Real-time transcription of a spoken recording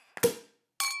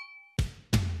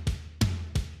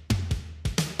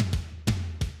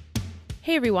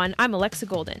Hey everyone, I'm Alexa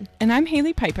Golden. And I'm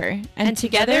Haley Piper. And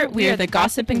together we are the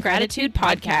Gossip and Gratitude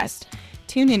Podcast.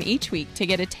 Tune in each week to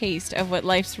get a taste of what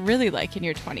life's really like in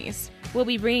your 20s. We'll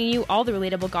be bringing you all the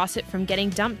relatable gossip from getting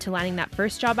dumped to landing that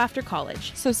first job after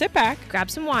college. So sit back,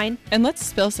 grab some wine, and let's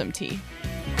spill some tea.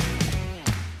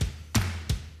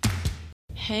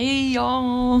 Hey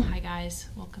y'all. Hi guys,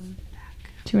 welcome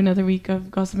back to another week of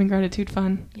Gossip and Gratitude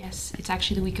fun. Yes, it's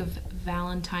actually the week of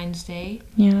Valentine's Day.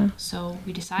 Yeah. So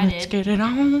we decided, let's get it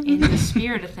on. In the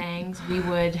spirit of things, we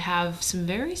would have some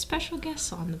very special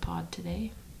guests on the pod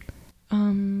today.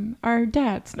 Our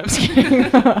dads. No, I'm just kidding.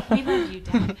 We love you,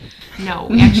 Dad. No,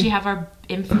 we actually have our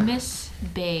infamous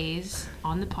bays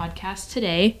on the podcast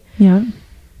today. Yeah.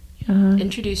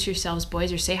 Introduce yourselves,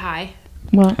 boys, or say hi.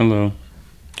 Well. Hello.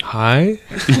 Hi.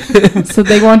 So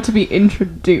they want to be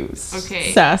introduced.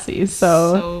 Okay. Sassy.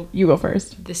 So you go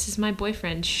first. This is my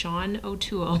boyfriend, Sean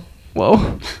O'Toole.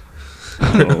 Whoa.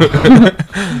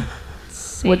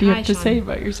 What do you have to say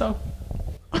about yourself?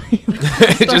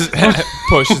 Just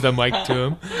pushes the mic to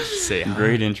him. Say hi.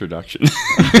 Great introduction.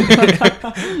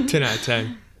 10 out of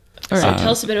 10. All right. So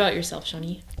tell us a bit about yourself,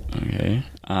 Shawnee. Okay.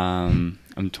 I'm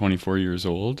 24 years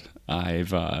old.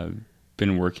 I've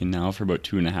been working now for about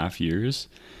 2.5 years.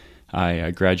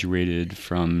 I graduated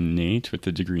from NAIT with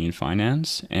a degree in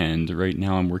finance, and right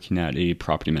now I'm working at a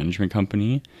property management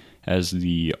company as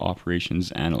the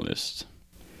operations analyst.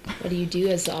 What do you do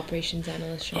as the operations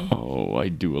analyst, Sean? Oh, I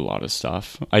do a lot of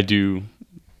stuff. I don't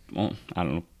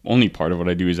know. Only part of what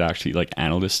I do is actually like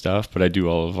analyst stuff, but I do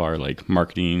all of our like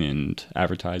marketing and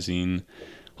advertising,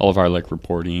 all of our like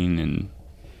reporting, and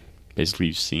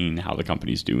basically seeing how the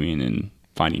company's doing and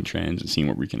finding trends and seeing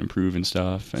what we can improve and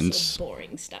stuff. And so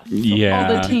boring stuff. Yeah.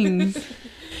 All the things.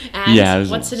 And yeah,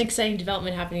 what's an exciting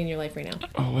development happening in your life right now?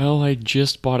 Oh, well, I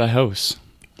just bought a house.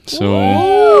 So,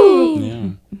 whoa. Yeah.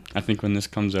 I think when this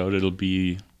comes out, it'll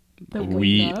be a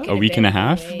window? week and a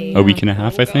half. Yeah. A week and a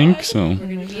half, I think. So, We're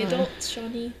going to be adults,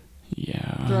 Shawnee.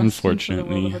 Yeah,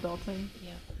 unfortunately. Yeah.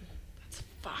 That's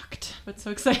fucked. But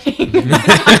so exciting. That's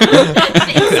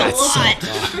a lot.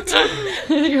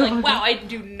 You're like, wow, I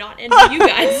do not envy you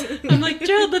guys. I'm like,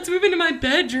 Gerald, let's move into my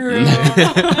bedroom.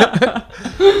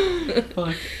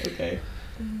 Fuck. Okay.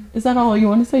 Is that all you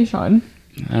want to say, Sean?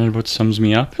 That about sums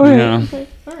me up. All right, yeah. Okay.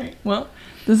 All right. Well,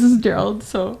 this is Gerald.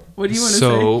 So, what do you want to say?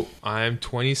 So, I'm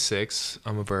 26.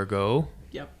 I'm a Virgo.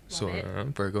 Yep. So,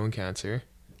 Virgo and Cancer.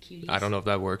 Cuties. I don't know if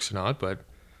that works or not, but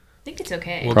I think it's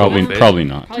okay. We'll Probably not. Probably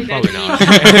not. not.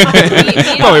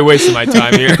 Probably wasting my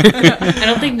time here. I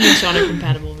don't think me and Sean are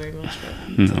compatible very much.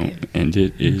 But No, okay. and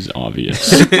it is obvious.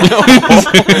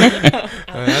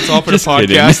 That's all for Just the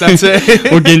podcast. kidding. That's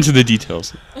it. We'll get into the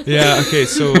details. Yeah. Okay.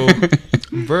 So,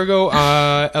 Virgo,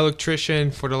 electrician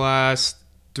for the last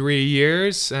 3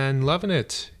 years and loving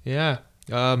it. Yeah.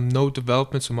 No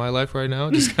developments in my life right now.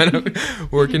 Just kind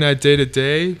of working at day to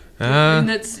day. And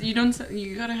that's you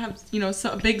gotta have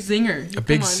a big zinger. A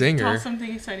big zinger. Tell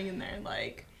something exciting in there,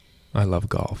 like. I love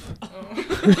golf.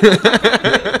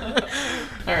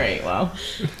 All right. Well.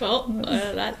 Well,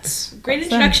 that's great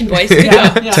introduction, boys. Good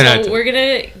job. Yeah. So we're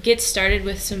gonna get started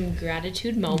with some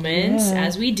gratitude moments,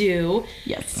 as we do.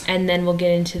 Yes. And then we'll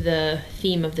get into the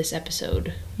theme of this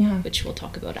episode, Yeah. which we'll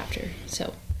talk about after.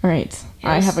 So. All right.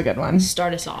 I have a good one.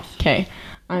 Start us off. Okay.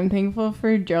 I'm thankful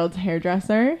for Gerald's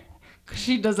hairdresser.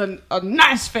 She does a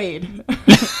nice fade.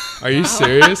 Are you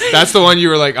serious? That's the one you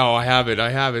were like, oh, I have it.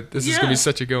 This is going to Yeah. be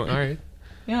such a good one. All right.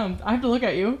 Yeah, I have to look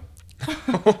at you.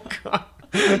 Oh, God.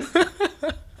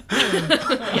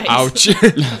 Ouch.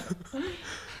 That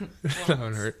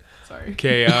one hurt. Sorry.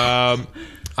 Okay.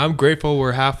 I'm grateful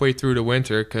we're halfway through the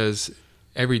winter because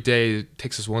every day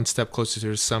takes us one step closer to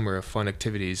the summer of fun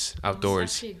activities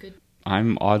outdoors.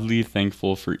 I'm oddly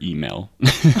thankful for email.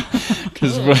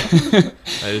 Because That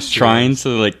is true. trying to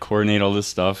like coordinate all this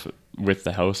stuff with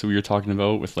the house that we were talking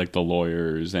about with like the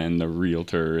lawyers and the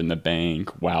realtor and the bank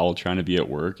while trying to be at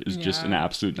work is just an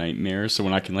absolute nightmare. So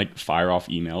when I can like fire off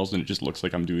emails and it just looks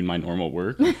like I'm doing my normal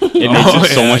work, it makes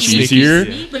it so much easier.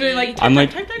 Literally, like, I'm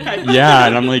like, type. yeah,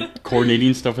 and I'm like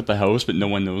coordinating stuff with the house, but no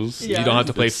one knows. Yeah. You don't have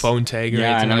to play phone tag or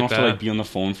Yeah, anything and I don't like have to that. like be on the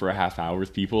phone for a half hour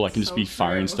with people. I can just So be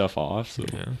firing true. stuff off. So.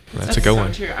 Yeah, that's a good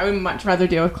one. True. I would much rather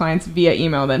deal with clients via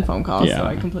email than phone calls, Yeah. so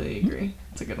I completely agree.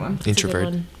 It's a good one.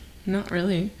 Introvert. Not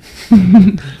really.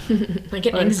 I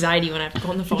get anxiety when I have to go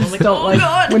on the phone. I'm Just like, don't oh like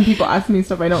God. when people ask me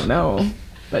stuff I don't know.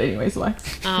 But anyways,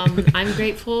 Lex. I'm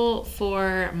grateful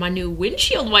for my new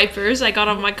windshield wipers I got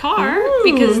on my car Ooh.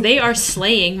 because they are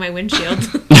slaying my windshield.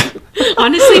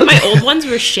 Honestly, my old ones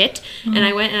were shit, and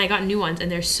I went and I got new ones, and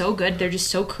they're so good. They're just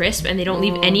so crisp, and they don't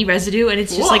leave any residue, and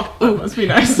it's just like, that ooh, must be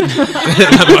nice.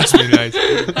 That must be nice.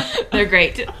 they're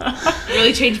great.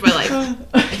 Really changed my life.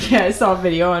 Yeah, I saw a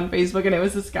video on Facebook, and it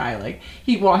was this guy, like,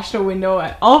 he washed a window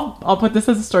at, I'll put this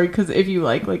as a story, because if you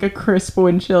like a crisp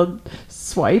windshield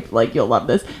swipe, like, you'll love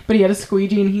this, but he had a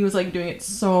squeegee, and he was, like, doing it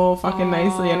so fucking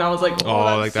nicely, and I was like, Oh,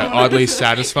 that's like so that oddly Gives me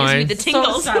satisfying. the so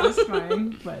tingles.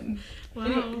 satisfying, but...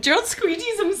 Wow. Gerald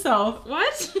squeegees himself.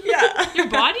 What? Yeah. Your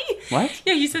body? What?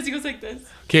 Yeah, he says he goes like this.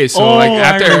 Okay, so like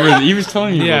after. I remember, he was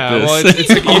telling me Yeah, about well, this. it's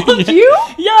like You?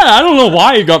 Yeah, I don't know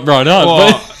why it got brought up,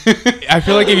 Well, but I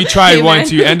feel like if you tried Hey,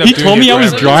 once, man. you end up. he doing told me it I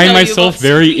was forever. drying Tell you myself about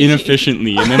very squeegee.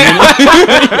 inefficiently, and then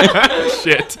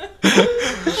Shit.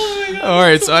 All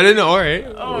right, so I didn't know. All right,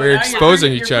 Oh, we're now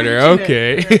exposing you're each other. preaching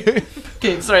it. Okay.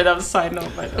 Okay, sorry, that was a side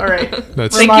note, but alright.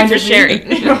 That's. Thank you for sharing.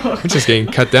 I'm just getting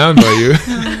cut down by you.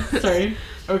 Sorry.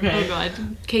 Okay. Oh god.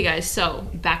 Okay, guys. So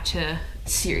back to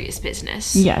serious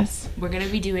business. Yes. We're gonna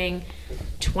be doing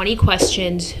 20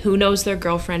 questions. Who knows their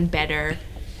girlfriend better?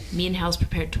 Me and Hel's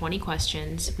prepared 20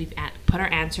 questions. We've put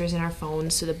our answers in our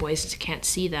phones so the boys can't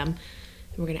see them.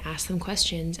 And we're gonna ask them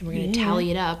questions and we're gonna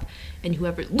tally it up. And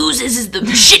whoever loses is the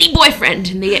shitty boyfriend,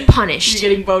 and they get punished.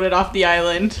 You're getting voted off the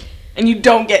island. And you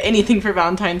don't get anything for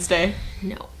Valentine's Day.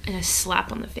 No, and a slap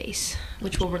on the face,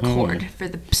 which we'll record for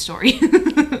the story.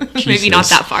 Maybe not Jesus.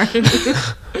 that far.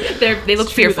 They look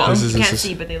fearful. though. You can't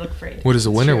see, but they look afraid. What is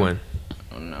the winner win?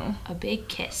 Oh no. A big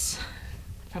kiss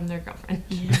from their girlfriend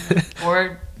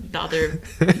or the other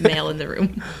male in the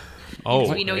room. Oh,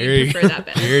 We know there you prefer that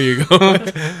better. There you go.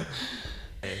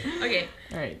 Okay,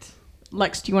 Alright.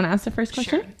 Lex, do you want to ask the first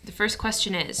question? sure. The first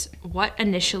question is, what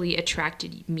initially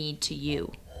attracted me to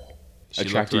you? She looked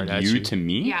attracted right at you to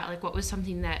me? Yeah, like what was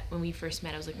something that when we first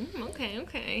met, I was like,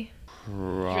 okay.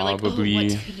 You're like, oh, Probably,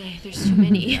 what's today? There's too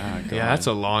many. Yeah, that's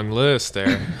a long list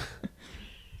there.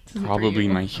 probably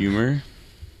my humor.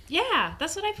 Yeah,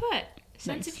 that's what I put.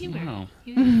 Sense of humor. Wow.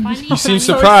 You're funny. You seem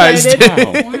so surprised.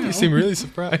 excited. Wow. You seem really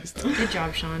surprised. Good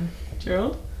job, Sean.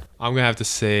 Gerald? I'm gonna have to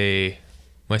say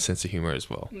my sense of humor as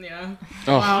well. Yeah.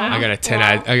 Oh, I got a 10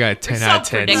 out. I got a 10 so out of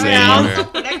 10 sense predictable. of humor.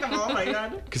 Predictable, oh my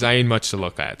god. Because I ain't much to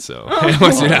look at, so I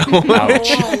must do that one.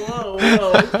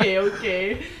 Whoa.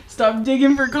 Okay. Stop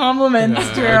digging for compliments,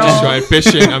 I'm Gerald. just trying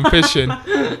fishing. I'm fishing.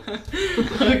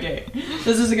 Okay.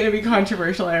 This is going to be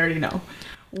controversial, I already know.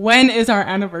 When is our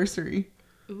anniversary?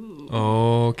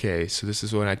 Okay, so this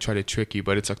is when I try to trick you,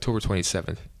 but it's October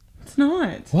 27th. It's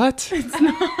not. What? This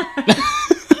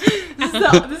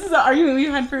is the argument we've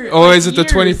had for Oh, like, is it the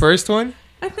years. 21st one?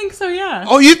 I think so, yeah.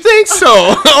 Oh, you think so?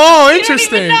 Oh,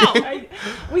 interesting.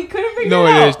 We couldn't figure No, it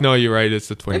out. it is. No, you're right. It's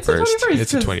the 21st. It's the 21st.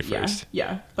 It's the 'cause- 21st.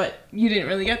 Yeah, but you didn't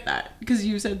really get that because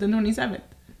you said the 27th.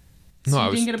 So No,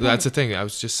 you didn't get a that's the point. thing. I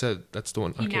was just said that's the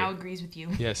one. He Okay. now agrees with you.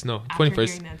 Yes. No. After 21st.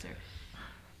 hearing the answer.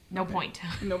 No point.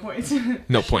 No points.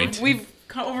 No point. We've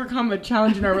overcome a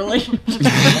challenge in our relationship.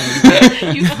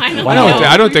 You finally I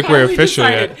know. don't think we're finally official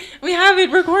decided. yet. We have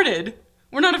it recorded.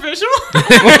 We're not official.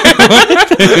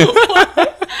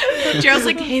 Gerald's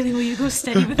like, Haley, will you go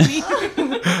steady with me?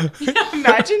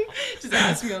 Imagine. Just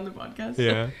ask me on the podcast.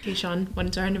 Yeah. Okay, Sean,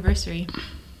 when's our anniversary?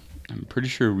 I'm pretty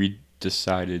sure we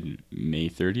decided May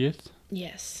 30th.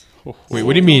 Yes. Wait,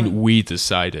 what do you mean we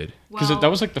decided? Because Well, that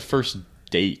was like the first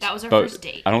date. That was our but first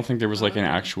date. I don't think there was like an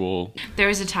actual. there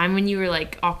was a time when you were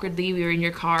like awkwardly, we were in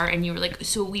your car and you were like,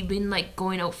 so we've been like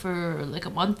going out for like a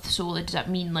month. So like, does that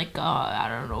mean like, I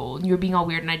don't know. And you were being all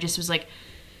weird. And I just was like,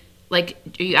 are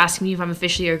you asking me if I'm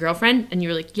officially your girlfriend? And you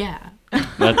were like, yeah.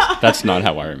 That's not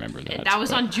how I remember that. That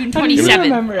was but on June How do you 27th.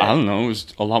 remember it? I don't know. It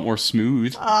was a lot more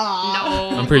smooth. No.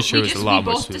 I'm pretty sure we it was a lot We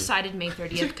more both smooth. decided May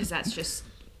 30th because that's just,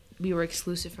 we were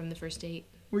exclusive from the first date.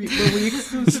 Were we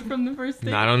exclusive from the first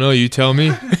date? I don't know. You tell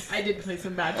me. I did play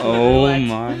some Bachelor Oh Roulette.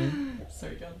 my!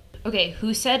 Sorry, John. Okay,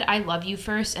 who said I love you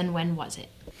first and when was it?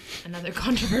 Another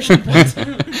controversial point.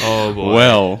 Oh boy.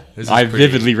 Well, This is I pretty-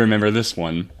 vividly remember this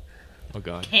one. Oh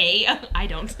god. Hey, I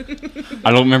don't.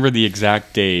 I don't remember the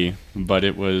exact day, but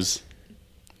it was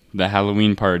the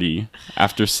Halloween party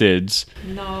after Sid's.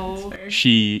 No.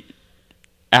 She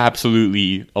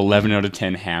absolutely 11 out of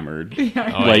 10 hammered. Oh,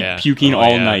 like yeah. puking Oh,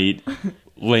 all yeah. night,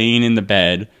 laying in the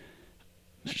bed.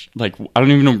 Like I don't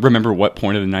even remember what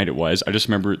point of the night it was. I just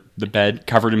remember the bed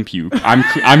covered in puke.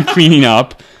 I'm cleaning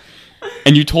up,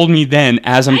 and you told me then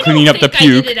as I'm cleaning up the I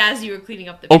puke. did it as you were cleaning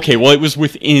up the puke. Okay, well it was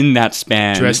within that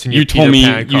span. Dressed in your you told Peter me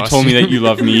Pan you told me that you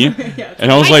love me,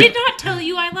 and I was I like, did not tell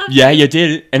you I love yeah, you. you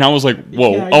did, and I was like,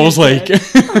 whoa. Yeah, I was you like, did.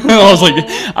 I was like,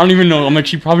 I don't even know. I'm like,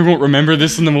 she probably won't remember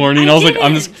this in the morning. I was like,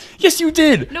 I'm just, didn't. yes, you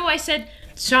did. No, I said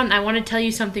Sean, I want to tell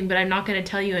you something, but I'm not going to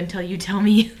tell you until you tell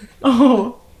me.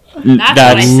 Oh. That's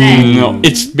what I said. No,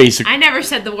 it's basic. I never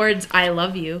said the words "I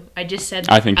love you." I just said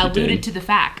I think you alluded did. to the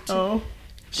fact. Oh.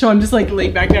 Sean just like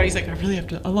laid back down. He's like, I really have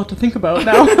a lot to think about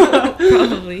now.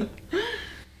 Probably.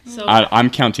 So I'm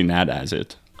counting that as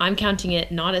it. I'm counting it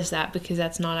not as that because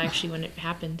that's not actually when it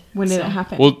happened. When did So- it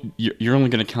happen? Well, you're only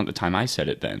going to count the time I said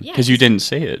it then, Yeah, because you didn't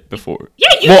say it before. Yeah,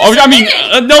 you Well, just I mean,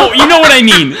 did it! no, you know what I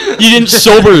mean. You didn't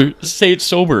say it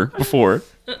sober before.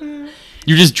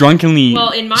 You just drunkenly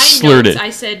Well, in my slurred notes, it. I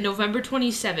said November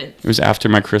 27th. It was after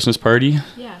my Christmas party.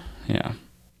 Yeah. Yeah.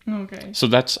 Okay. So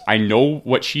I know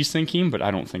what she's thinking, but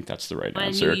I don't think that's the right I knew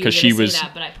answer you were because gonna she say was.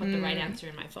 that, but I put the right answer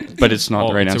in my phone. But it's not Oh,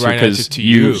 the right it's answer the right because answer to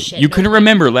you you. Shit, couldn't no.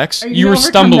 remember, Lex. Are You gonna were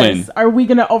overcome stumbling. this? Are we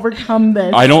gonna overcome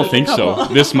this? I don't think so.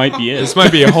 This might be This it.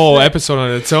 might be a whole episode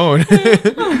on its own.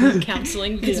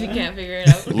 Counseling because we can't figure it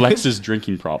out. Lex's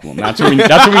drinking problem. That's what we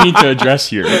need to address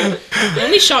here. I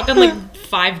only shotgun like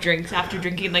 5 drinks after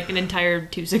drinking like an entire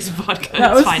 2-6 vodka.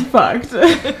 That It's was fine. fucked.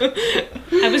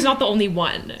 I was not the only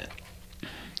one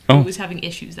Oh. who was having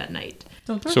issues that night.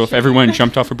 So if everyone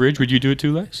jumped off a bridge, would you do it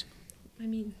too, Lex? I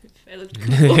mean, if I looked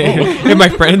And my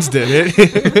friends did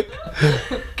it.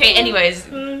 Okay, anyways,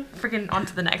 freaking on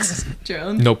to the next.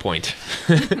 Gerald. No point.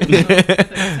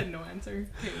 Said no answer.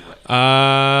 Okay,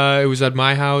 what? It was at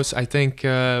my house. I think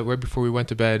right before we went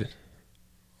to bed,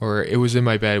 or it was in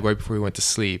my bed right before we went to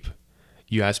sleep.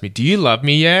 You asked me, "Do you love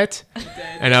me yet?"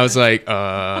 And I was like,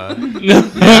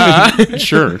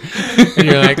 Sure. And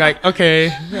you're like, okay,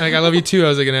 like I love you too. I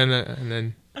was like, and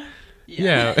then,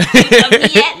 yeah,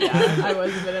 Yeah, I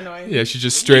was a bit annoyed. yeah. She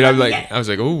just straight up like, I was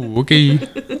like, oh, okay.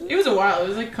 It was a while. It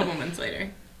was like a couple months later.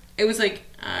 It was like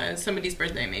somebody's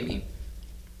birthday, maybe.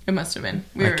 It must have been.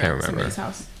 We I were can't at remember. somebody's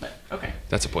house, but okay.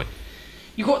 That's a point.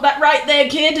 You got that right there,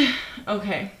 kid.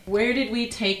 Okay. Where did we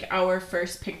take our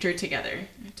first picture together?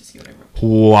 I have to see what I wrote.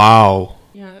 Wow.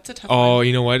 Yeah, that's a tough Oh, one.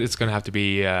 you know what? It's gonna have to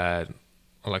be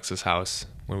Alexa's house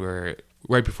when we were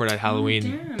right before that Halloween.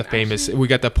 damn, The famous. actually- We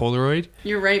got that Polaroid.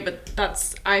 You're right, but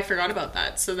I forgot about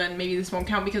that. So then maybe this won't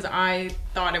count because I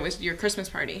thought it was your Christmas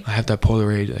party. I have that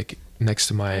Polaroid like next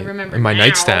to my I remember in my now.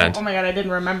 nightstand. Oh my god, I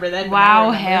didn't remember that. but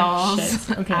Wow, now I remember. hells.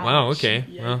 Shit. Okay. Wow. Okay.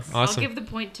 Well, Yes. awesome. I'll give the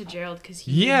point to Gerald because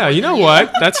he. Yeah. You know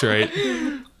what? That's right.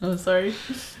 Oh, sorry.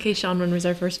 Okay, Sean, when was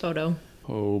our first photo?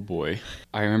 Oh boy.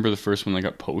 I remember the first one that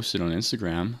got posted on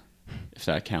Instagram, if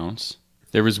that counts.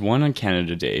 There was one on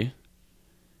Canada Day.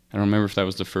 I don't remember if that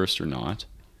was the first or not,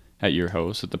 at your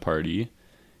house at the party.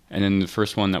 And then the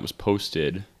first one that was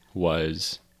posted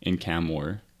was in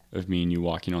Canmore, of me and you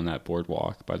walking on that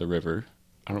boardwalk by the river.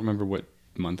 I don't remember what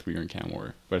month we were in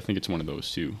Canmore, but I think it's one of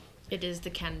those two. It is the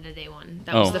Canada Day one.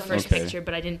 That Oh, was the first okay. picture,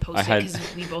 but I didn't post I it had-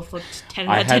 because we both looked 10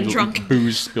 I out of 10 had drunk.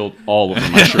 booze spilled all over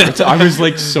my shirt. I was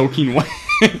like soaking wet.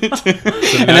 And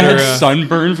I matter, had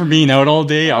sunburn from being out all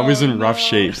day. I was in rough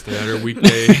shape. Another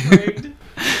weekday.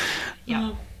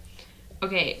 Yeah.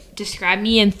 Okay, describe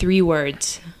me in 3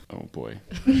 words. Oh boy.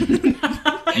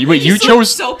 You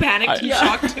chose. So panicked and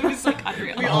shocked. It was like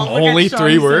unreal. Only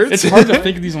 3 words. It's hard to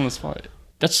think of these on the spot.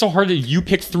 That's so hard that you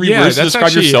pick 3 Yeah, words to that's describe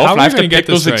actually- yourself, how and are I we have to gonna get pick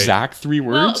those this right? exact 3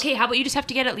 words. Well, okay, how about you just have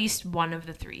to get at least one of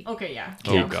the 3? Okay, yeah.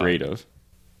 Okay, Oh, God. creative.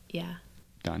 Yeah.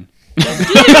 Done.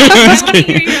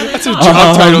 That's a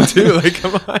Job title too. Like,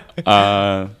 come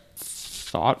on.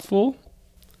 Thoughtful.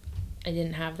 I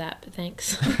didn't have that, but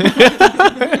thanks.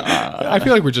 I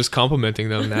feel like we're just complimenting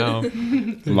them now.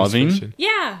 Loving.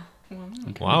 Yeah.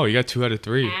 Wow, you got 2 out of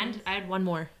 3. And I had one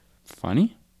more.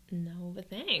 Funny. No, but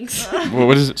thanks. Well,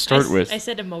 what does it start with? I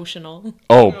said emotional.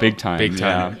 Oh, big time. Big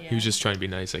time. Yeah. He was just trying to be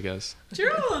nice, I guess.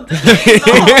 Gerald.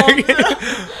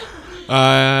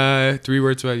 3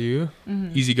 words about you.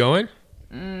 Easygoing,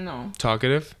 No.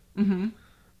 talkative. I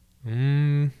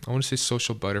want to say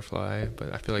social butterfly,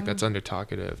 but I feel like that's under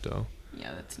talkative though.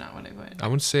 Yeah, that's not what I put. I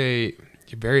want to say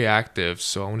you're very active,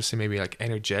 so I want to say maybe like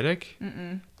energetic.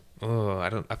 Oh, I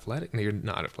don't athletic. No, you're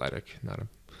not athletic. Not a.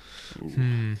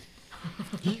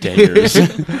 Daggers.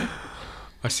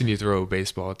 I've seen you throw a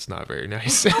baseball. It's not very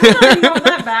nice. Not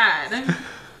that bad.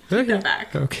 Take that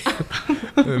back. Okay.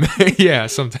 Yeah,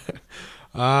 sometimes.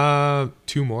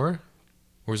 2 more.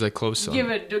 Or was I close? Give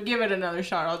it another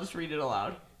shot. I'll just read it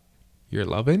aloud. You're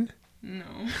loving? No.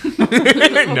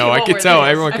 No, I can tell.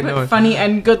 Everyone I can put know. funny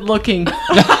and good looking.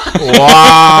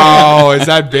 Wow, is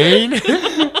that Bane? Come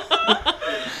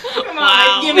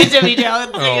on, give it to me, Gerald.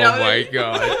 Oh my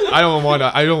god! I don't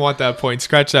want that point.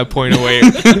 Scratch that point away.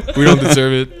 We don't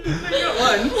deserve it. You got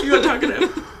one. You got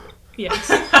talkative. Yes.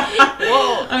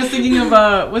 Whoa. I was thinking of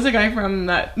what's the guy from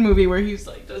that movie where he's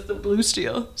like does the blue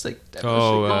steel? It's like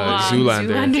Zoolander.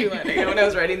 Zoolander. When I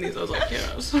was writing these, I was like,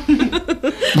 yes.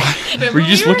 Were you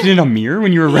just looking in a mirror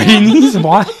when you were writing these?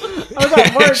 What? I was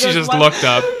at work, She I was just like- looked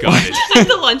up. Got it. At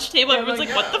the lunch table, everyone's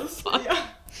like, what the fuck?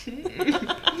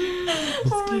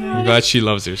 I'm glad she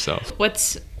loves herself.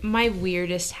 What's my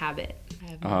weirdest habit?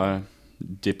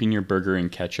 Dipping your burger in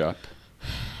ketchup.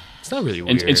 It's not really And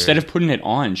weird. instead of putting it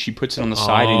on, she puts it on the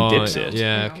side and dips it.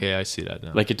 Yeah, okay, I see that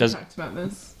now. Like it We does. talked about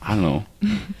this. I don't know.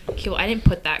 Okay, well, I didn't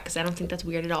put that because I don't think that's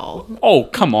weird at all. Oh,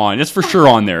 come on. That's for sure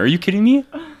on there. Are you kidding me?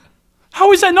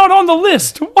 How is that not on the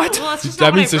list? What? Well, that's just that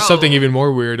not what means I there's wrote. something even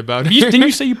more weird about it. Didn't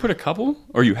you say you put a couple?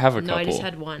 Or you have a No, couple? I just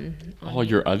had one. Oh,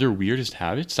 your other weirdest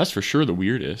habits? That's for sure the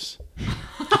weirdest. Is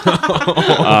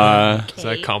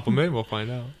that a compliment? We'll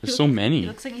find out. There's so He many.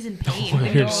 looks like he's in pain.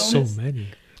 There's so many.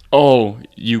 Oh,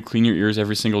 you clean your ears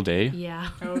every single day? Yeah.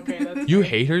 Okay, that's You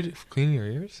hate her cleaning your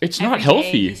ears? It's Every not day.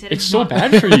 healthy. He said It's it's so not.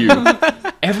 bad for you.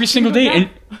 Every single day. And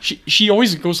she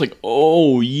always goes like,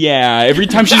 oh, yeah. Every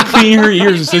time she's cleaning her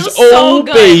ears and says, feels oh, so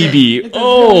good. baby.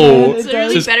 Oh. It's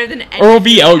literally Says- better than Or we'll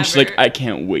be anything out. She's like, ever. I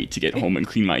can't wait to get home and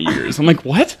clean my ears. I'm like,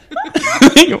 what?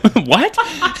 What?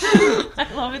 I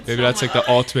love it Maybe so that's much. like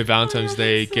the ultimate Valentine's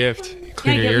Day gift.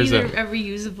 Clean Yeah, your give ears me up. a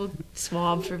reusable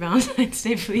swab for Valentine's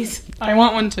Day, please. I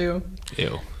want one too.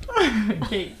 Ew.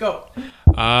 Okay, go.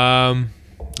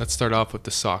 Let's start off with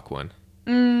the sock one.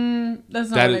 That's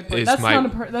not what I That put. is That's my. not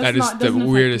a that's That is not, the doesn't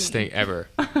affect weirdest me. thing ever.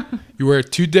 You wear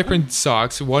two different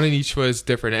socks. One in each was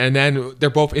different, and then they're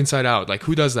both inside out. Like,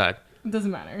 who does that? It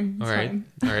doesn't matter. It's All right,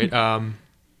 fine. all right.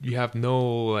 You have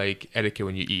no like etiquette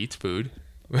when you eat food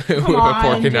with a Come fork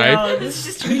on, and knife. Jill. This is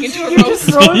just turning into a You roast.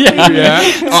 just roasting Yeah. me. Yeah,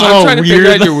 So I'm trying to figure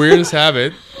weird. out your weirdest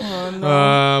habit. Oh,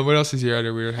 no. What else is your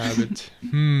other weird habit?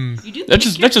 You do That's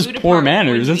pick your just food poor apart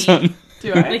manners. when That's you not. eat.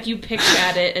 Do I? Like you pick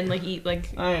at it and like eat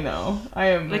like I know. I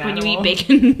am. like an when you eat animal.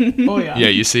 bacon. Oh yeah. Yeah,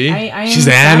 you see, I she's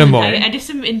an am animal. savage. I just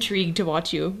am intrigued to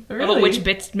watch you. About Really? which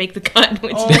bits make the cut and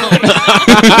which Oh. don't.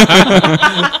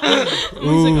 I was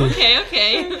Ooh. like,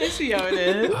 okay. I see how it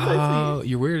is. Oh,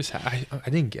 your weirdest. I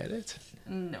didn't get it.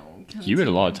 No. You had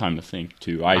a lot of time to think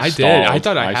too. I I did. I stalled.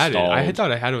 thought I had it. I stalled.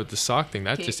 thought I had it with the sock thing.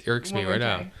 That Okay, just irks me one more right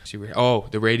now. try. See, oh,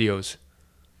 the radios.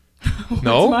 What's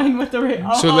No. mine with the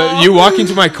ra- So oh. you walk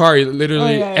into my car,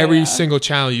 literally Oh, yeah, every yeah. single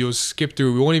channel you'll skip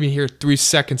through. We won't even hear 3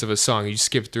 seconds of a song. You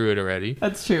skip through it already.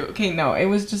 That's true. Okay, no, it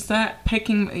was just that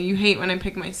picking. You hate when I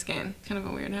pick my skin. Kind of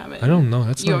a weird habit. I don't know.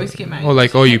 That's You not. always get mad. Oh,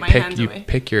 like You oh, take you my pick hands you away.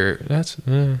 pick your. That's.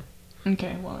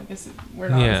 Okay, well, I guess we're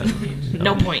not. Yeah. on the same page.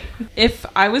 No point. If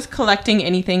I was collecting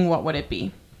anything, what would it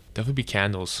be? Definitely be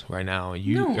candles right now.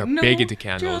 You No, are no, big into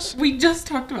candles. We just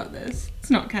talked about this. It's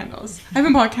not candles. I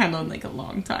haven't bought a candle in like a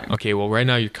long time. Okay, well, right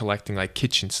now you're collecting like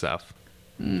kitchen stuff.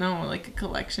 No, like a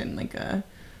collection, like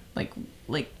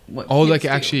what? Oh, kids like do.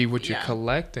 actually what you're Yeah.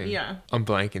 collecting. Yeah. I'm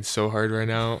blanking so hard right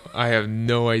now. I have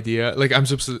no idea. Like I'm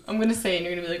supposed to. I'm gonna say, it and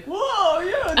you're gonna be like, "Whoa,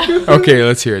 yeah." dude." Okay,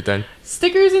 let's hear it then.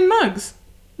 Stickers and mugs.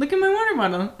 Look at my water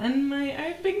bottle and I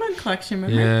have a big mug collection.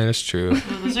 Remember? Yeah, that's true.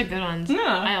 Well, those are good ones.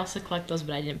 Yeah. I also collect those,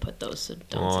 but I didn't put those, so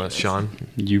don't Oh, say those. Sean.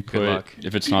 You Good put. luck.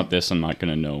 If it's not this, I'm not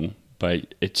gonna know.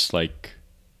 But it's like,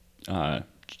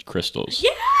 crystals. Yeah.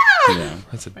 Yeah.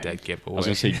 That's a dead giveaway. I was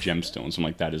gonna say gemstones. I'm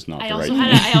like, that is not I the also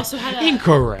right. had I also had a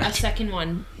Incorrect. second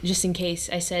one just in case.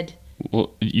 I said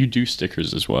Well, you do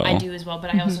stickers as well. I do as well,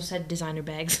 but I also said designer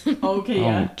bags. Okay, Oh,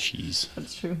 yeah, jeez.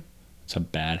 that's true. It's a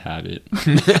bad habit.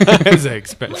 It's an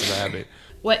expensive habit.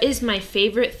 What is my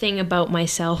favorite thing about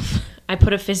myself? I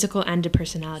put a physical and a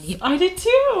personality. I did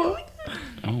too.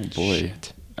 Oh boy.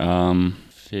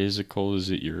 Physical, is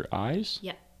it your eyes?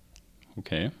 Yeah.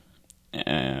 Okay.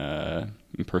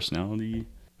 Personality.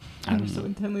 I I'm don't so know.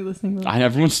 intently listening.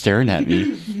 Everyone's staring at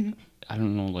me. I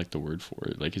don't know like the word for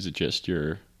it. Like, is it just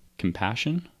your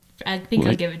compassion? I think I'll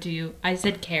Like- give it to you. I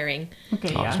said caring.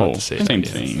 Okay, Oh, yeah. about to say same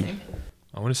that, yeah. thing.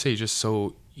 I want to say you're just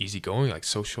so easygoing, like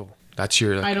social. That's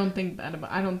your I don't think that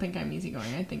about. I don't think I'm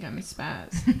easygoing. I think I'm a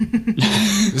spaz.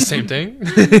 the same thing.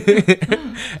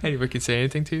 Anyone can say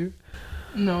anything to you?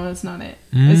 No, that's not it.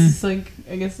 Mm. It's just like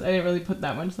I guess I didn't really put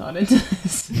that much thought into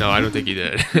this. No, I don't think you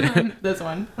did. This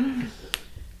one.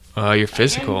 Your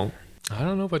physical. I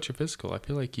don't know about your physical. I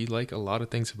feel like you like a lot of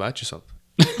things about yourself.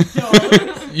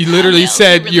 You literally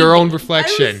said really your own do.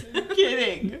 reflection. I was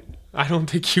kidding. I don't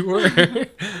think you were.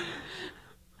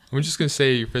 I'm just gonna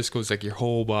say your physical is like your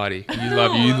whole body. You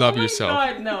love Oh my yourself.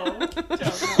 God, no.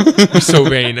 You're so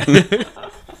vain.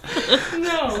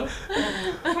 No.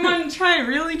 Come on, try.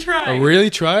 Really try. Oh, really?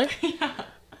 Try?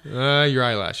 Your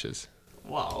eyelashes.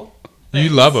 Wow. You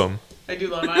love them. I do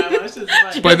love eyelashes.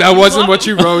 But that wasn't what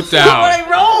you wrote That's not what down.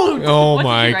 I wrote. Oh What did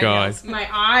my you write god. down? My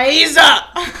eyes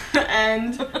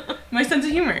and my sense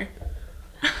of humor.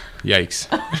 Yikes.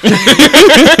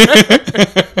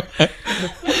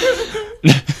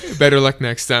 Better luck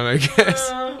next time, I guess.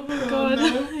 Oh God,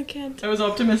 I can't. I was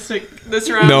optimistic this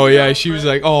round. No, yeah, she was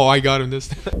like, "Oh, I got him this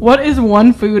time." What is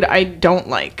one food I don't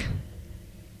like?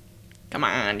 Come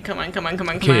on.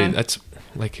 Okay, that's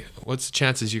like, what's the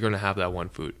chances you're gonna have that one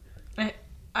food?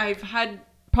 I've had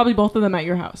probably both of them at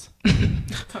your house.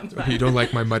 Sounds bad. You don't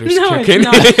like my mother's No, cooking? it's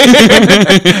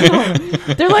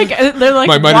not. They're like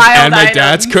My mother's wild and my items.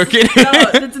 dad's cooking. No,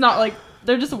 it's not like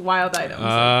they're just wild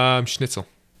items. Schnitzel.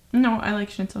 No, I like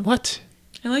schnitzel. What?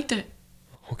 I liked it.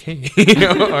 Okay.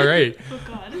 All right. Oh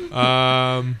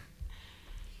God.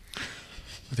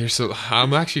 There's so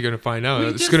I'm actually gonna find out. We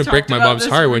It's just gonna break talked my about mom's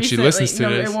this heart when she recently. listens to No,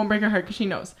 this. it won't break her heart because she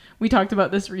knows. We talked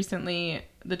about this recently,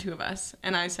 the two of us,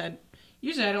 and I said,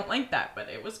 usually I don't like that, but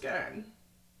it was good.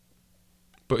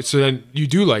 But so then you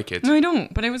do like it. No, I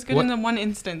don't, but it was good What? in the one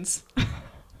instance.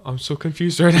 I'm so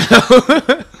confused right now.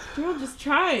 Girl, just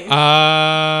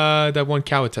try. That one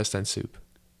cow intestine soup.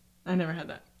 I never had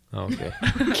that. Oh, okay.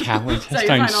 Cow Is that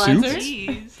your intestine final soup? answer?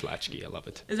 Jeez. Latchkey, I love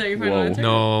it. Is that your final Whoa. answer?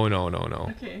 No.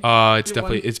 Okay. It's You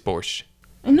definitely won. it's borscht.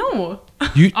 No.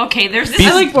 Okay, this I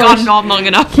has like gone borscht. on long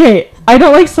enough. Okay, I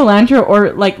don't like cilantro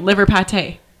or like liver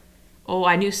pate. Oh,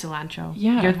 I knew cilantro.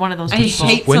 Yeah. You're one of those I people.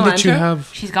 hate When did you cilantro? have?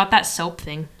 She's got that soap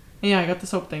thing. Yeah, I got the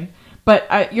soap thing.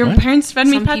 But your What? parents fed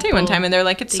me Some pate people one time, and they're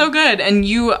like, "It's so good," and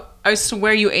I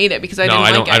swear you ate it because I No, didn't I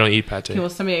like don't. it. I don't eat pate. Okay, well,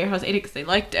 somebody at your house ate it because they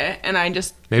liked it, and I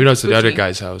just Maybe that was the other Bougie.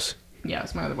 guy's house. yeah, it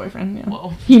was my other boyfriend. Yeah,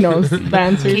 Whoa. he knows the Okay,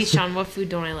 answers. Sean, what food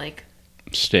don't I like?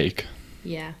 Steak.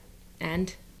 Yeah.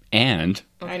 And? And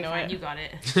Okay, I know fine, it. you got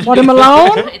it.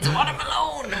 Watermelon. It's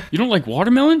watermelon. you don't like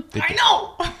watermelon? I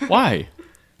know. Why?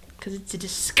 Because it's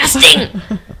disgusting.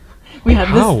 We had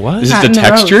this. How? What? Is Cat it in the the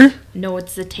road. texture? No,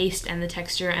 it's the taste and the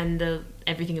texture and the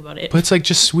everything about it. But it's like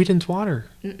just sweetened water.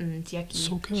 It's yucky.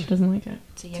 So She good. doesn't like it.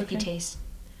 It's a yucky okay. taste.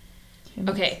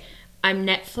 Okay, I'm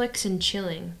Netflix and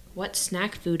chilling. What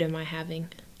snack food am I having?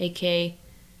 AKA,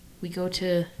 we go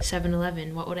to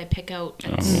 7-Eleven. What would I pick out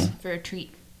that's for a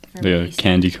treat? For my The niece?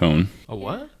 candy cone. A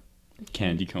what?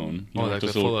 Candy cone. You Oh, know, like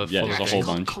those the full of- yeah, full there's of a whole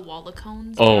They're bunch. called koala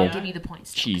cones. Oh. I'll give you the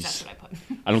points. though, 'cause Jeez. That's what I put.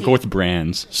 I don't go with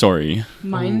brands. Sorry.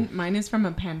 Mine is from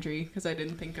a pantry because I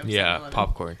didn't think of. Yeah, 7-Eleven.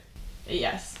 popcorn,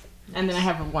 Yes, and then I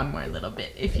have one more little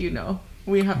bit. If you know,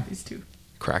 we have these two.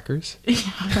 crackers.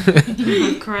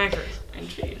 Crackers. And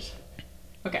cheese.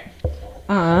 Okay.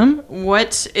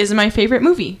 What is my favorite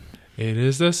movie? It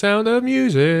is the sound of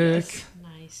music.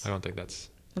 Nice. I don't think that's.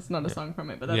 That's not a song from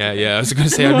it, but that's Yeah, okay. yeah. I was gonna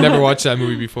say I've never watched that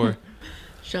movie before.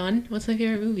 Sean, what's my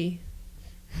favorite movie?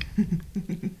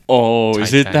 Oh,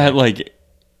 is it that Titanic. like?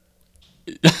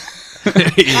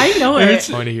 I know it.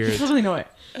 I want to hear I it. totally know it.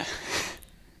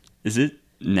 Is it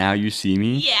Now You See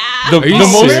Me? Yeah. The, Are you the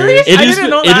most, serious? it I is didn't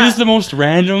the, know it that. is the most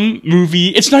random movie.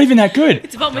 It's not even that good.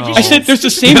 It's about Oh. magicians. I said there's the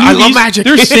same I movies. love magic.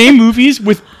 There's same movies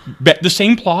with the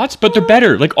same plots, but they're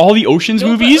better. Like all the Ocean's No,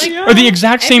 but, movies like, are the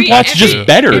exact same plots, just every-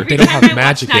 better. Every They don't time have I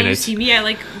magic watch Now in You it. See Me, I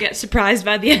like get surprised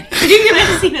by the ending, and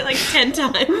I've seen it like 10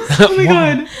 times. Oh my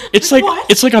god. It's like What?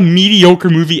 it's like a mediocre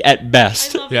movie at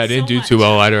best. love Yeah, I it didn't so do much. too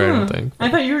well either. I don't think. I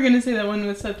thought you were gonna say that one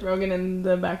with Seth Rogen and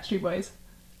the Backstreet Boys.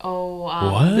 Oh,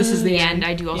 What? This Is the End.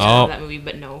 I do also Oh. love that movie,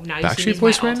 but no. Now You See Backstreet Me is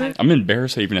Boys my ran all-time. it? I'm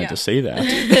embarrassed I even had Yeah. to say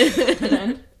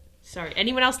that. Sorry.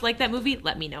 Anyone else like that movie?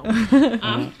 Let me know.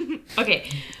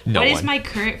 Okay. No What is one. my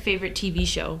current favorite TV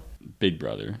show? Big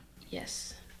Brother.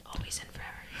 Yes. Always and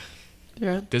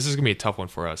forever. This is gonna be a tough one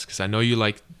for us because I know you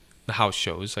like the house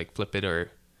shows like Flip It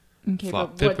or Okay,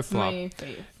 Flop. but Flip or what's flop. my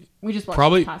fave? We just watched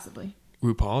Probably- it passively.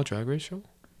 RuPaul Drag Race show.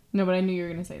 No, but I knew you were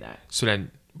gonna say that. So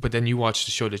then, but then you watch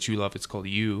the show that you love. It's called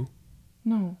You.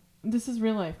 No, this is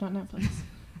real life, not Netflix.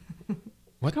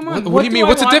 What? Come on. What do you mean? I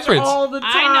What's the watch difference? All the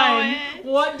time. I know it.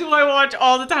 What do I watch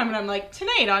all the time? And I'm like,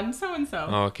 tonight on so and so.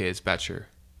 Oh, okay, it's Bachelor.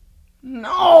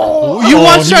 No, You Oh,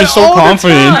 watch he that was so all the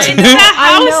confident. time. It's the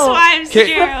I know. Housewives, Okay. the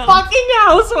Gerald. fucking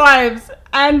Housewives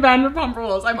and Vanderpump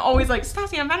Rules. I'm always like,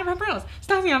 Stassi on Vanderpump Rules.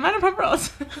 Stassi on Vanderpump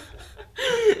Rules.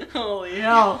 Holy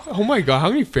hell. Oh my god, how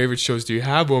many favorite shows do you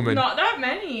have, woman? Not that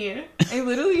many.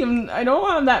 I don't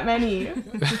want that many.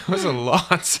 That was a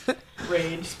lot.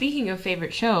 Rage. Speaking of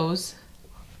favorite shows,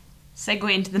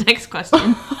 segue into the next question.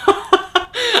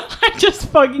 I just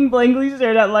fucking blankly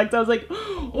stared at Lex. I was like,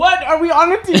 what? Are we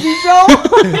on a TV show?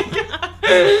 Oh my God.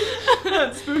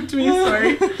 That spooked me,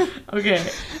 sorry. Okay.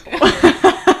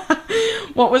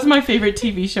 What was my favorite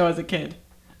TV show as a kid?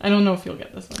 I don't know if you'll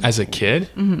get this one. As a kid,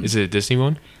 is it a Disney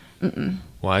one?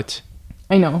 What?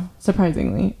 I know,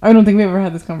 surprisingly. I don't think we ever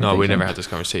had this conversation. No, we never had this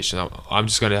conversation. I'm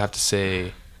just gonna have to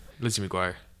say, Lizzie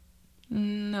McGuire.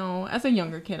 No, as a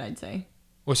younger kid, I'd say.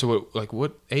 What? So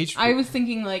what age? I was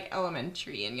thinking like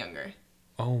elementary and younger.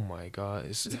 Oh my god,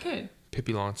 As a kid.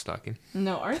 Pippi Longstocking.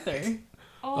 No, Arthur.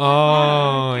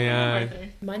 Oh yeah.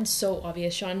 Mine's so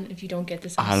obvious, Sean. If you don't get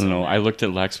this, I don't know. I looked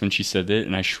at Lex when she said it,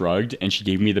 and I shrugged, and she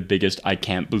gave me the biggest "I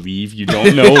can't believe you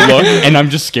don't know" look, and I'm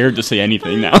just scared to say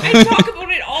anything now. I talk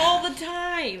about it all the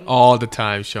time. All the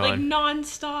time, Like Sean.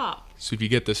 nonstop. So if you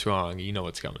get this wrong, you know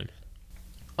what's coming.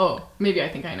 Oh, maybe I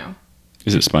think I know.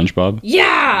 Is it SpongeBob?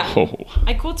 Yeah. Oh,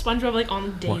 I quote SpongeBob like on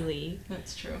the daily.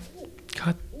 That's true.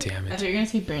 God damn I it. thought you were going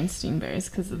to say Bernstein Bears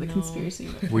because of the conspiracy.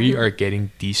 We are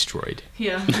getting destroyed.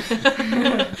 Yeah. We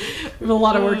have a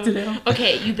lot of work to do.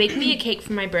 Okay, you baked me a cake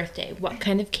for my birthday. What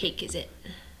kind of cake is it?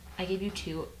 I gave you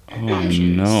 2 oh options.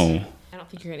 no! I don't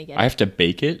think you're gonna get I it. have to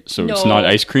bake it, so it's No. not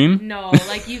ice cream. No,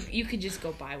 like you could just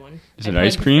go buy one. Is I it probably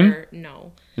ice cream? prefer-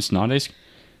 No. It's not ice.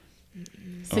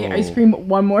 Say Oh. ice cream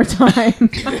one more time. I'm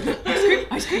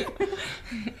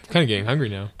kind of getting hungry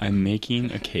now. I'm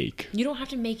making a cake You don't have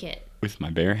to make it. with my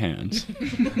bare hands.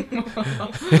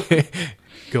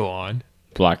 Go on.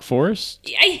 Black Forest.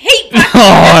 I hate black.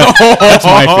 Oh, that's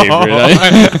my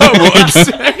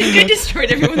favorite. I think I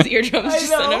destroyed everyone's eardrums just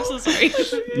then. I'm so sorry.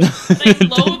 I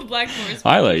loathe Black Forest.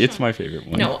 Highlight. It's my favorite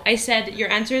one. No, I said your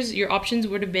options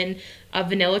would have been a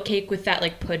vanilla cake with that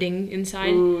like pudding inside,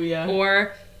 Ooh, yeah.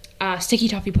 or sticky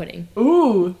toffee pudding.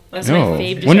 Ooh. That's No. my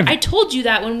favorite. When dessert. have- I told you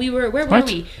that when we were. Where What?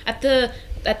 were we? At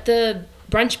the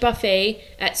brunch buffet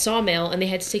at Sawmill, and they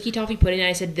had sticky toffee pudding. And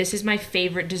I said, "This is my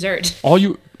favorite dessert."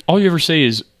 All you ever say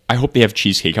is, "I hope they have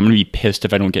cheesecake." I'm gonna be pissed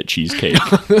if I don't get cheesecake.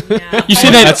 Yeah. You say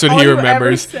that That's what all he you ever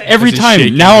remembers. say. every As he's shaking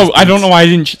time. Now his I don't boots. know why I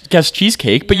didn't guess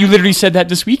cheesecake, but you literally said that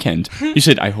this weekend. You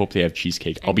said, "I hope they have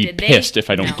cheesecake." I'll be Did they? pissed if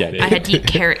I don't No. get it. I had to eat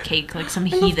carrot cake like some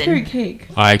I love carrot heathen. cake.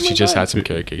 I actually my just God. had some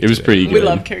carrot cake. It was today. pretty We good.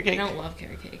 love carrot I cake. don't love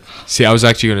carrot cake. See, I was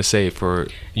actually gonna say for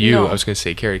you, No. I was gonna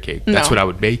say carrot cake. That's No. what I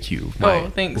would make you.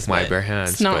 With Thanks. with my but bare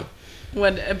hands. It's not But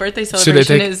what a birthday they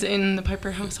celebration take- is in the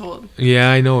Piper household.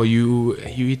 yeah, I know you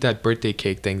eat that birthday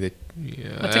cake thing that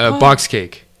What's it called? box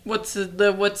cake.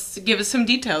 What's give us some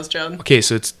details, John. Okay,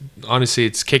 so it's honestly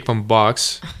it's cake from a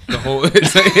box. The whole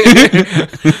it's like,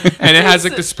 and it has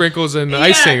like the sprinkles and the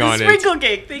icing the on sprinkle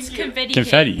cake. Thank you. Confetti.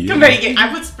 Confetti. Cake. Confetti cake.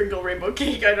 I would sprinkle rainbow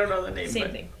cake. I don't know the name. Same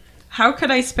but- thing. How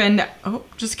could I spend? Oh,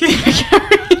 just kidding.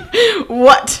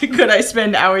 What could I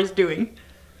spend hours doing? it.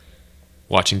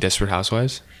 Watching Desperate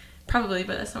Housewives. Probably,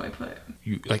 but that's not my point.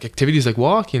 You like activities like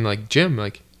walking, like gym,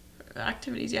 like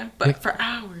Activities, yeah. But for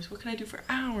hours, what can I do for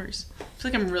hours? I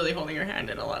feel like I'm really holding your hand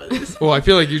in a lot of these. well, I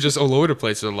feel like you're just all over the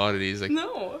place with a lot of these. Like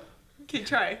No. Okay,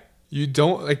 try. you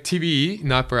don't like TV,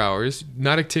 not for hours,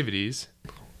 not activities.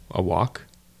 A walk.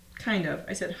 Kind of.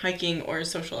 I said hiking or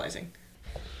socializing.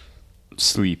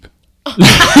 Sleep.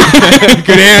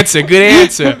 Good answer. Good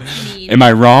answer. Am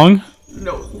I wrong?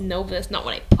 No. No, but that's not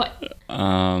what I put.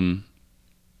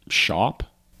 Shop.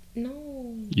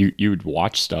 No. You would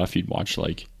watch stuff. You'd watch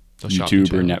like A shopping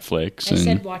YouTube or channel. Netflix. I And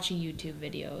said watching YouTube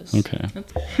videos.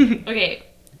 okay. Okay,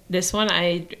 this one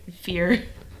I fear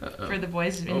for the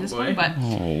boys in this boy. one, but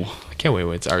Oh, I can't wait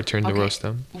when it's our turn to Okay. roast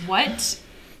them. what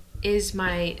is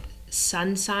my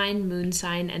sun sign, moon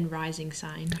sign, and rising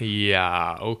sign?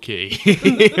 Yeah. Okay.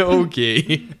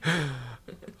 Okay.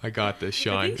 I got this,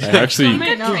 Sean. I actually,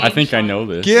 might know. I think I know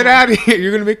this. Get out of here!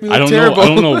 You're gonna make me look I don't terrible. know. I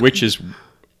don't know which is.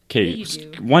 Okay, Yeah, you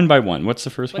do. one by one. What's the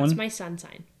first What's one? my sun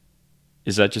sign?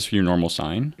 Is that just your normal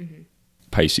sign?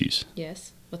 Pisces.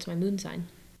 Yes. What's my moon sign?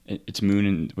 It's moon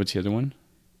and what's the other one?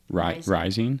 Rising.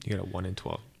 Rising. You got a 1 in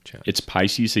 12 chance. It's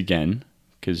Pisces again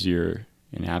because you're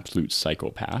an absolute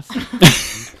psychopath.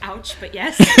 Ouch, but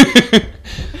yes.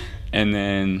 And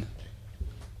then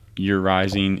your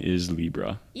rising is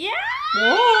Libra. Yeah.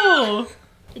 Whoa.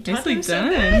 It Nicely him so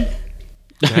done.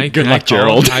 Good Can I luck, call-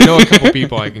 Gerald. I know a couple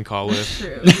people I can call with.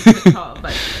 True. It's a good call,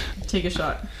 but take a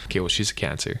shot. Okay, well she's a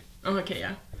Cancer, Oh, okay,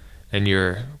 yeah. and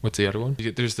you're what's the other one?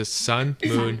 There's the sun,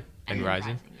 moon, and then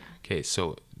rising. yeah. Okay,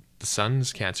 so the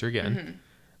sun's Cancer again,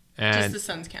 Just and the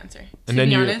sun's Cancer. and then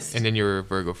be you're honest, and then you're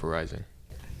Virgo for rising.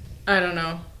 I don't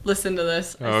know. Listen to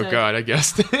this. Oh God, I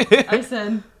guessed. I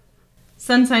said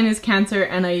sun sign is Cancer,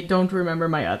 and I don't remember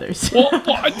my others.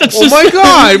 That's Oh my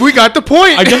God, we got the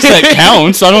point. I guess that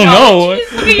counts. I don't know.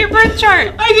 Look at your birth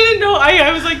chart. I didn't know.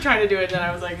 I was like trying to do it, and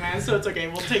I was like, man, so it's okay.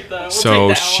 We'll take the.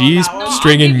 So she's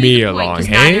stringing me along,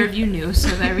 Neither hey? of you knew, so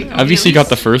there we go. At least you got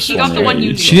the first You one. got the one right?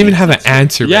 you knew. She didn't even have an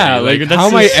answer. Yeah, ready. like, that's how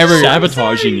am I just ever?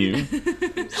 sabotaging you?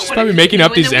 probably making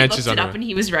up these answers on it up her. and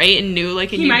he was right and knew like.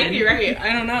 He might be right.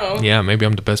 I don't know. Yeah, maybe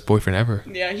I'm the best boyfriend ever.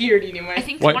 Yeah, he already knew. I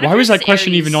think. Why, one of why was them that is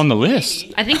question Aries. even on the list?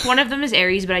 I think one of them is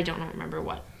Aries, but I don't remember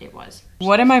what it was.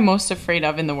 What am I most afraid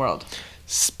of in the world?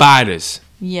 Spiders.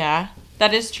 Yeah,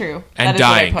 that is true. And that is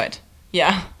dying. what I put.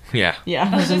 Yeah. Yeah. Yeah.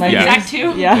 Those are my Yeah. Exact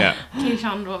two. Yeah. Yeah. Okay,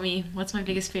 Sean, what me? What's my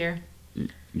biggest fear?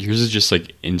 Yours is just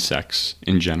like insects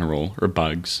in general or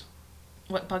bugs.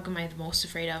 What bug am I the most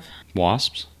afraid of?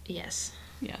 Wasps? Yes.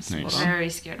 Yes. Nice. hold on. Very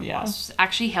scared of Yeah. wasps.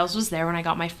 Actually, Hales was there when I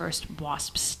got my first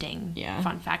wasp sting. Yeah.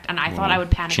 Fun fact. And I thought I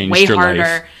would panic Changed way your life.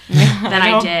 harder than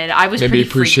I know. did. I was Maybe pretty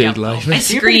freaked appreciate out. though. life. I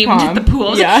You're pretty screamed at the calm. pool. I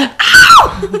was Yeah. like,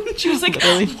 ow! She was like,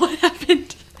 Literally. what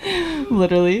happened?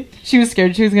 Literally. She was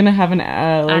scared she was going to have an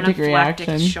allergic Anaphylactic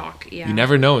reaction. shock. Yeah. You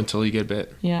never know until you get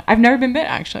bit Yeah. I've never been bit,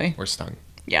 actually. or stung.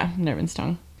 Yeah, never been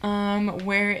stung.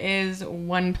 Where is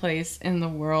one place in the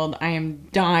world I am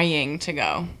dying to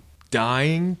go?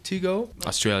 Dying to go?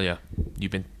 Australia.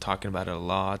 You've been talking about it a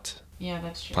lot. Yeah,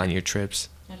 that's true. Planning your trips.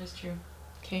 That is true.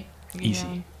 Okay.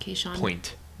 Easy. Okay, Sean.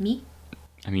 Point. Me?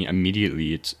 I mean,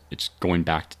 immediately it's going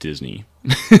back to Disney.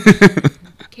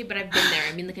 Okay, but I've been there.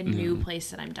 I mean, like a new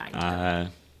place that I'm dying to go.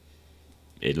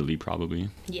 Italy probably.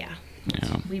 Yeah.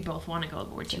 Yeah. We both want to go,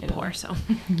 but we're too poor, so.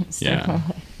 Yeah.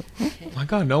 Oh my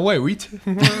god, no way. We're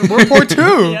poor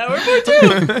too. Yeah, we're poor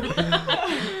too.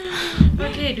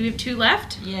 Okay, do we have two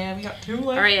left? Yeah, we got two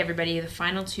left. All right, everybody, the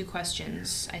final two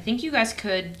questions. I think you guys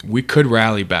could. We could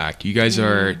rally back. You guys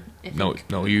are. I No, think.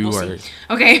 no, you We'll are. see.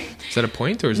 Okay, Is that a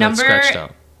point or is Number- that scratched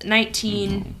out?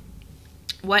 19.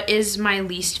 What is my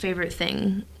least favorite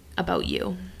thing about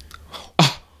you?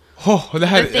 Oh, The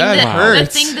that thing that, the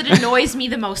hurts. thing that annoys me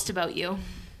the most about you.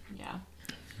 Yeah.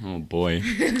 Oh boy.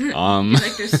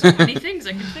 Like, there's so many things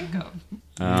I can think of.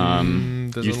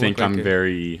 Doesn't You look think like I'm it.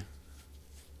 very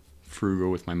frugal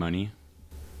with my money?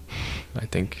 I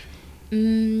think.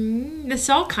 This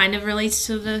all kind of relates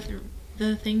to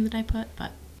the thing that I put,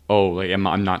 but Oh, like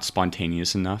I'm not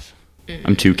spontaneous enough.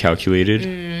 I'm too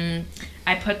calculated.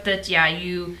 I put that. Yeah,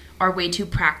 you are way too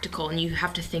practical, and you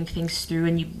have to think things through,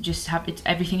 and you just have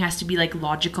everything has to be like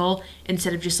logical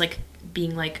instead of just like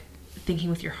being like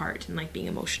thinking with your heart and like being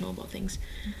emotional about things.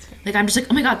 Like I'm just like,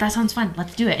 oh my god, that sounds fun.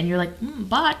 Let's do it. And you're like,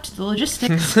 but the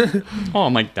logistics. Oh,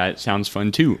 I'm like, that sounds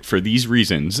fun too for these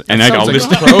reasons. And I Sounds got like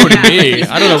list a pro to me.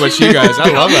 I don't know about you guys. I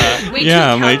love that. way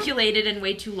Yeah, I'm too like- calculated and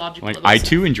way too logical. like about I stuff.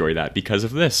 too enjoy that because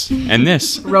of this and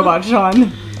this. Robot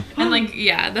Sean. And like,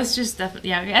 yeah, that's just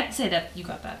definitely. Yeah, I'd say that you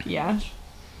got that. Yeah.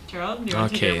 Gerald, do you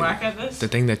want to take Okay. a whack at this? The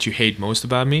thing that you hate most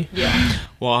about me? Yeah.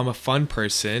 Well, I'm a fun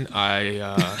person. I'm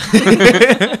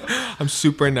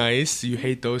super nice. You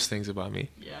hate those things about me.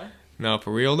 Yeah. No,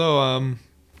 for real though,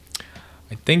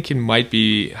 I think it might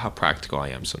be how practical I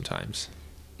am sometimes.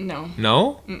 No.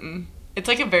 No? It's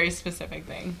like a very specific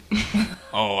thing.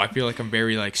 Oh, I feel like I'm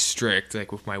very like strict,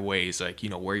 like with my ways, like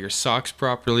wear your socks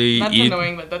properly. That's eat.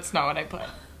 annoying, but that's not what I put.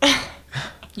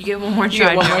 You get one more You try.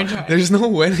 get one now. more try. There's no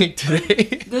wedding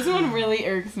today. This one really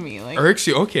irks me. Like, Irks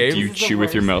you? Okay. Do you This is the chew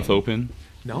with your worst mouth thing. open?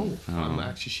 No,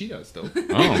 actually she does though. Oh. Put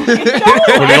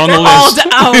it on the list.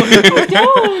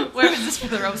 out. Where was this for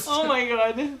the roast? Oh my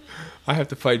god. I have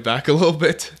to fight back a little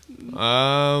bit.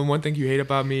 One thing you hate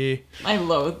about me, I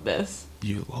loathe this.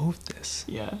 you loathe this.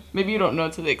 Yeah. Maybe you don't know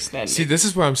to the extent. See, this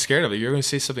is where I'm scared of it. You're gonna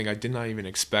say something I did not even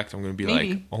expect. I'm gonna be like,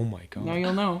 Maybe. oh my god. Now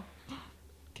you'll know.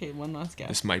 Okay, one last guess.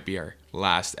 This might be our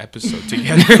last episode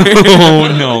together.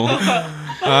 Oh no.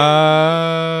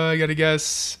 I gotta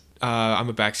guess. I'm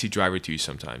a backseat driver to you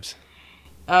sometimes.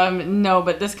 No,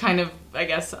 but this kind of, I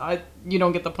guess, you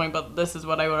don't get the point, but this is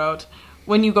what I wrote.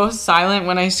 When you go silent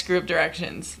when I screw up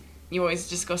directions, you always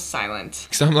just go silent.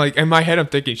 Cause I'm like, in my head, I'm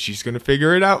thinking she's gonna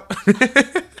figure it out.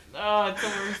 Oh, it's the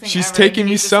worst thing She's ever. taking You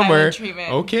me need the silent somewhere.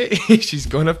 treatment. Okay, she's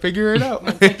gonna figure it out.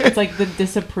 It's like the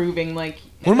disapproving, like...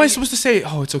 What am I supposed to say?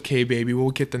 Oh, it's okay, baby. We'll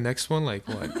get the next one. Like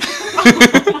what?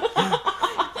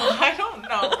 I don't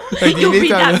know. Like, You'll need read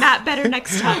to- that map better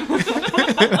next time.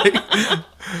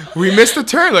 We missed the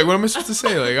turn. Like, what am I supposed to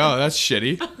say? Like, oh, that's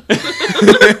shitty.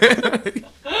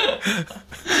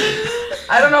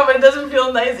 I don't know, but it doesn't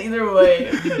feel nice either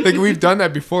way. Like, we've done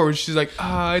that before. Where she's like,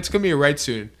 it's gonna be a right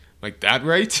soon. Like that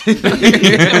right?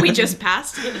 that we just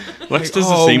passed. Lex Like, does the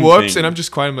oh, same whoops! thing. And I'm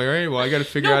just quiet. I'm like, all right, well, I gotta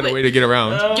figure No, out a but- way to get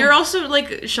around. You're also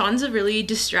like Sean's a really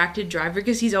distracted driver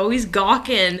because he's always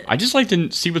gawking. I just like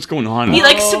to see what's going on. He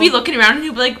likes to be looking around and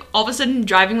he'll be like all of a sudden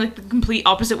driving like the complete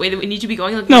opposite way that we need to be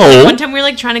going. Like, No. One time we were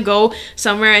like trying to go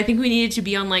somewhere. I think we needed to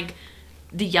be on like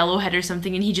the Yellowhead or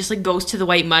something, and he just like goes to the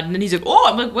white mud and then he's like, "Oh,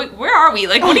 I'm like, where are we?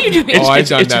 Like, what are you doing?" Oh, I've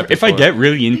done that If I before. get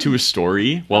really into a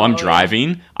story while I'm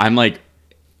driving, I'm like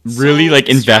really So like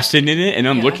invested in it, and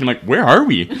I'm Yeah. looking like, where are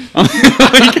we? I'm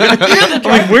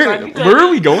like, where are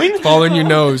we going? Following your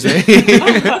nose, eh?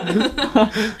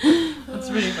 That's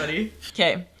pretty funny.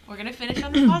 Okay. We're gonna finish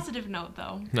on a positive note,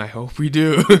 though. I hope we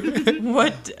do.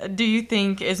 What do you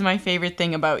think is my favorite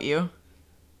thing about you?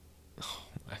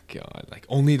 My God, like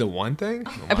only the one thing?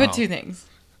 Oh, I put wow. 2 things.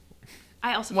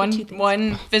 I also One put 2 things.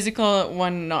 one physical,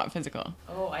 one not physical.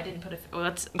 Oh, I didn't put a. Well,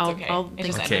 that's. It's I'll. okay. I'll It think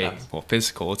just about ended it. Okay, well,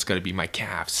 physical. It's got to be my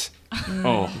calves.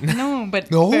 Oh, No,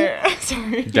 but No?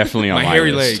 sorry. definitely on My my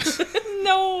hairy list. legs.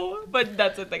 No, but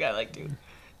that's a thing I like too.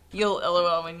 You'll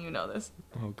LOL when you know this.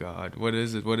 Oh God, what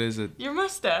is it? What is it? Your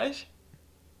mustache.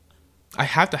 I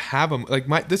have to have them.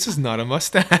 Like this is not a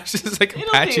mustache. It's like a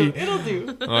It'll patchy. do. It'll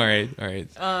do. All right.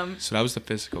 So that was the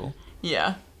physical.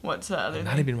 Yeah. What's the other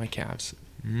Not thing? even my calves.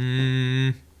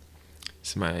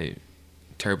 It's my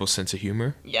terrible sense of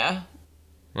humor. Yeah.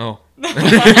 Oh,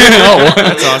 Oh,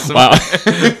 that's awesome. wow.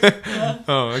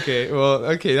 Oh, okay. Well,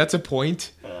 okay, that's a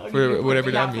point for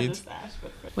whatever that means.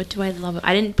 What do I love?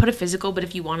 I didn't put a physical, but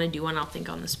if you want to do one, I'll think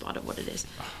on the spot of what it is.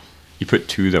 You put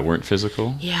 2 that weren't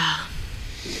physical. Yeah.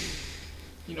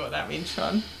 You know what that means,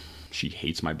 Sean? She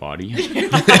hates my body.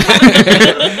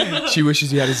 She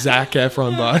wishes you had a Zac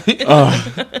Efron body.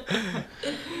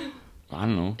 I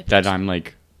don't know that I'm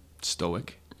like.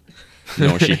 Stoic.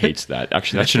 No, she hates that.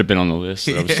 Actually, that should have been on the list.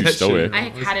 That was Yeah, too that stoic. I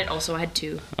had it also. I had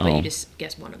 2, but Oh. you just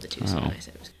guessed one of the 2. So Oh. I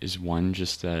said it was. Is one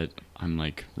just that I'm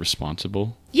like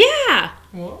responsible? Yeah.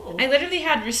 Whoa. I literally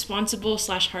had responsible /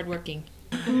 hardworking.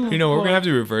 You know, we're gonna have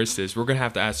to reverse this. We're gonna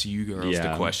have to ask you girls the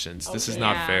Yeah. questions. This is Okay.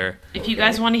 not Yeah. fair. If you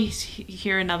guys want to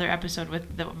hear another episode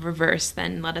with the reverse,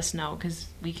 then let us know because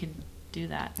we could do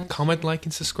that. Comment, like,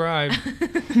 and subscribe.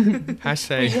 You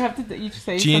Hashtag have to each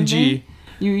say G&G. something.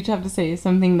 You each have to say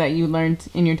something that you learned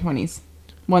in your 20s.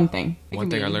 One thing. It One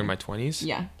can thing be I learned in anything. my 20s.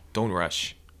 Yeah. Don't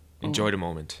rush. Enjoy the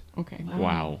moment. Okay.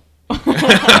 Wow.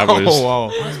 That was. Oh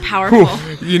wow. Powerful.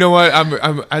 You know what?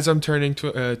 As I'm turning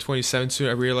 27 soon,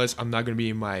 I realize I'm not gonna be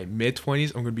in my mid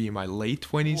 20s. I'm gonna be in my late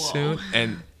 20s Whoa. soon.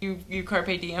 And You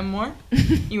carpe diem more?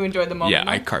 You enjoy the moment yeah,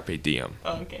 I more? carpe diem.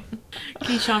 Oh, okay.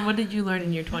 Okay, Sean, what did you learn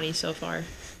in your 20s so far?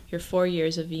 Your 4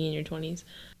 years of being in your 20s.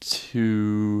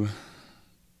 To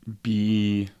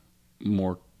be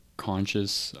more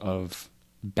conscious of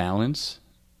balance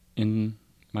in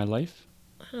my life.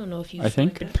 I don't know if you've I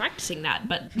think- been practicing that,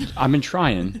 but I've been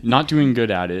trying, not doing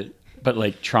good at it, but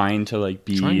like trying to like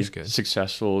Trying be is good.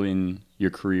 successful in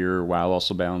your career while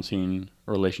also balancing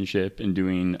a relationship and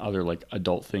doing other like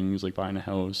adult things like buying a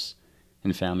house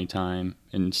and family time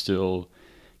and still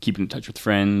keeping in touch with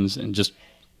friends and just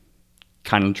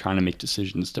kind of trying to make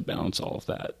decisions to balance all of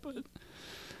that. But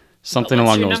something what's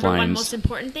along your those number one lines. most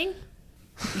important thing?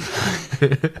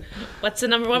 What's the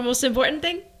number one most important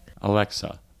thing?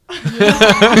 Alexa.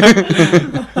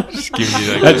 Just give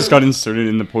me That just got inserted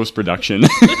in the post production.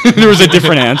 There was a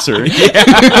different answer.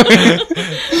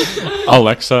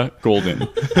 Alexa Golden.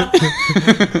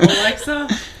 Alexa,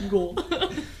 gold.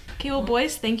 Okay, well,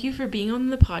 boys, thank you for being on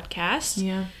the podcast.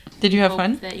 Yeah. Did you have Hope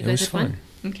fun? That you It guys was had fun.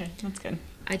 fun. Okay, that's good.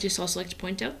 I just also like to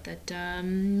point out that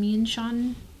me and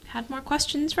Sean had more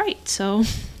questions right. So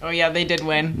Oh yeah, they did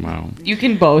win. Wow. You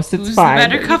can boast. It's who's fine. the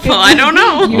better couple? I don't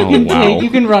know. You Oh, can wow. you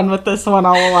can run with this one.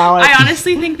 I'll allow it. I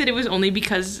honestly think that it was only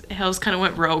because Hells kind of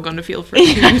went rogue on the field for 2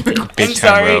 I'm Big time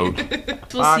sorry. rogue.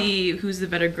 We'll Fuck. see who's the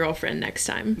better girlfriend next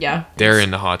time. Yeah. They're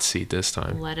in the hot seat this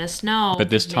time. Let us know. But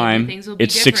this Maybe time, things will be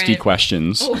it's 60 different.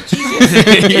 questions. Oh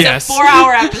Jesus! Yes.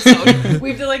 4-hour episode. We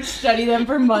have to like study them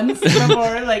for months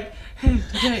before like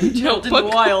jumped in the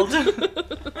wild.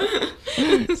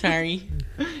 Sorry.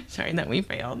 Sorry that we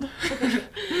failed.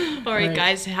 All right,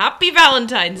 guys. Happy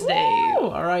Valentine's Day. Woo!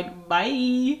 All right.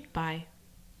 Bye. Bye.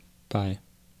 Bye.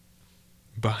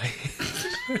 Bye.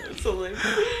 So, like,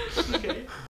 okay.